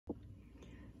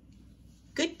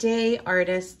Good day,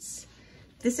 artists.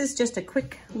 This is just a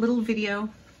quick little video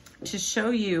to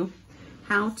show you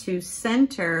how to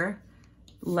center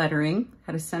lettering,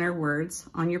 how to center words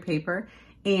on your paper,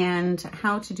 and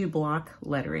how to do block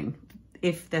lettering.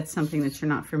 If that's something that you're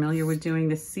not familiar with doing,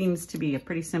 this seems to be a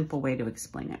pretty simple way to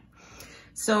explain it.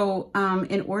 So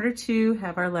in order to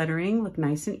have our lettering look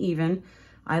nice and even,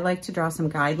 I like to draw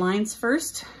some guidelines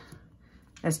first,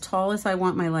 as tall as I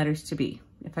want my letters to be.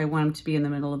 If I want them to be in the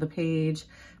middle of the page,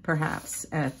 perhaps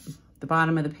at the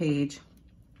bottom of the page,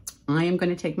 I am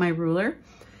going to take my ruler.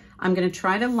 I'm going to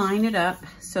try to line it up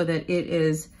so that it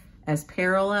is as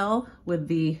parallel with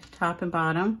the top and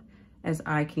bottom as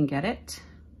I can get it.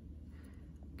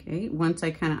 Okay, once I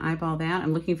kind of eyeball that,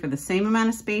 I'm looking for the same amount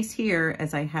of space here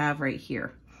as I have right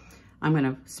here. I'm going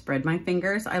to spread my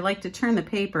fingers. I like to turn the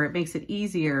paper. It makes it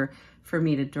easier for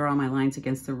me to draw my lines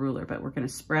against the ruler, but we're going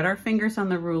to spread our fingers on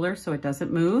the ruler so it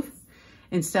doesn't move.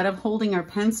 Instead of holding our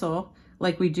pencil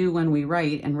like we do when we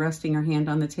write and resting our hand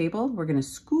on the table, we're going to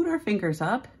scoot our fingers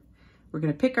up. We're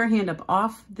going to pick our hand up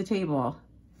off the table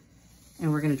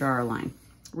and we're going to draw our line.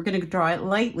 We're going to draw it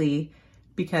lightly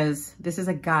because this is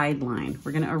a guideline.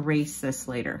 We're going to erase this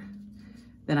later.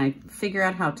 Then I figure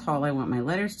out how tall I want my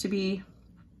letters to be.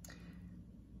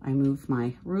 I move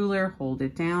my ruler, hold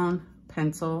it down,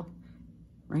 pencil,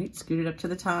 right? Scoot it up to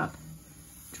the top,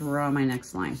 draw my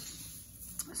next line.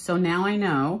 So now I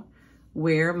know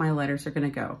where my letters are going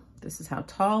to go. This is how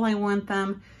tall I want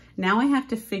them. Now I have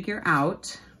to figure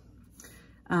out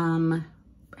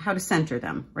how to center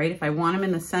them, right? If I want them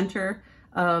in the center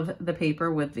of the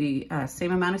paper with the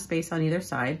same amount of space on either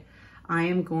side, I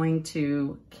am going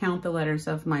to count the letters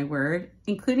of my word,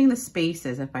 including the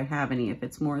spaces if I have any. If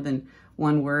it's more than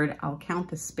one word, I'll count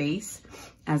the space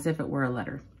as if it were a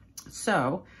letter.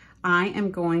 So I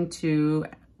am going to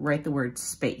write the word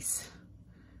space.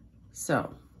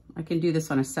 So I can do this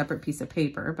on a separate piece of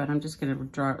paper, but I'm just going to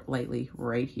draw it lightly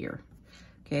right here.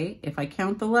 Okay, if I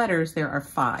count the letters, there are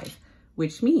 5,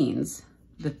 which means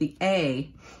that the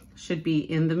A should be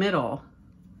in the middle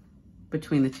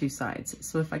between the two sides.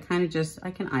 So if I kind of I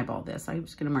can eyeball this. I'm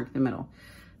just going to mark the middle.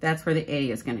 That's where the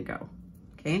A is going to go.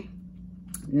 Okay,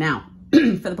 now for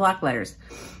the block letters.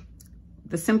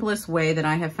 The simplest way that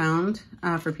I have found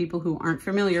for people who aren't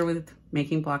familiar with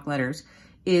making block letters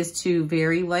is to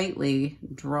very lightly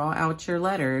draw out your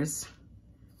letters.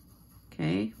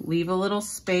 Okay, leave a little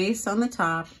space on the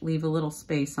top, leave a little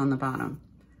space on the bottom.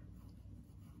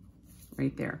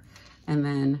 Right there. And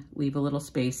then leave a little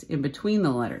space in between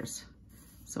the letters.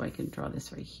 So I can draw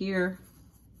this right here.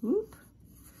 Whoop.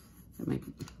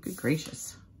 Good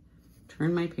gracious.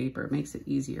 Turn my paper, it makes it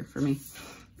easier for me.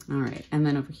 All right, and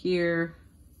then over here.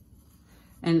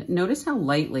 And notice how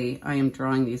lightly I am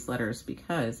drawing these letters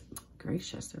because,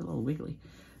 gracious, they're a little wiggly.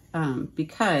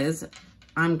 Because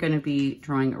I'm going to be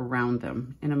drawing around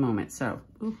them in a moment. So,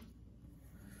 ooh,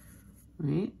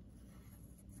 right,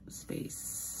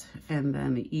 space. And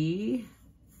then the E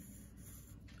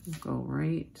will go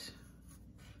right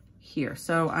here.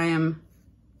 So I'm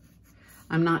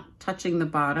not touching the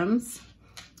bottoms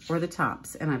or the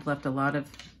tops, and I've left a lot of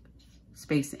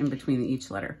space in between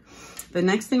each letter. The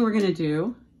next thing we're going to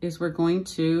do is we're going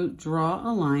to draw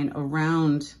a line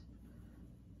around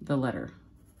the letter,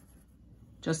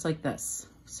 just like this,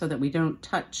 so that we don't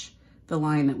touch the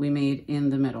line that we made in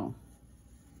the middle.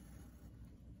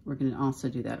 We're going to also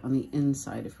do that on the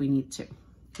inside if we need to.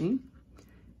 Okay,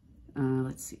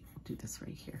 let's see, we'll do this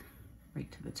right here,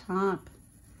 right to the top,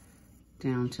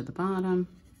 down to the bottom,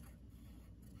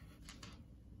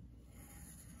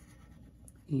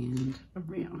 and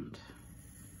around.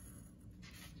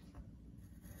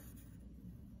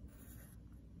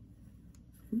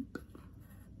 Oop.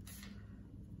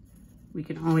 We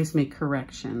can always make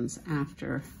corrections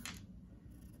after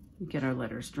we get our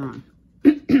letters drawn.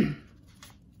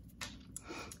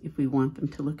 If we want them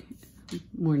to look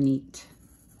more neat.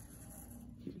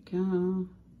 Here we go.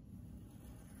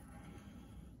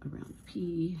 Around the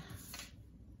P,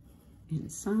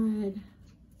 inside,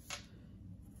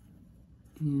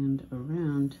 and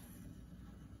around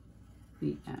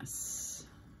the S.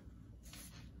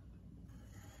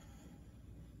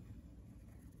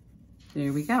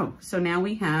 There we go. So now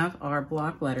we have our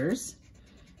block letters,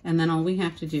 and then all we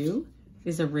have to do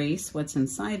is erase what's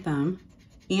inside them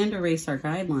and erase our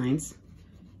guidelines,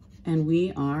 and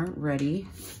we are ready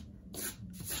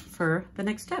for the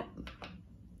next step.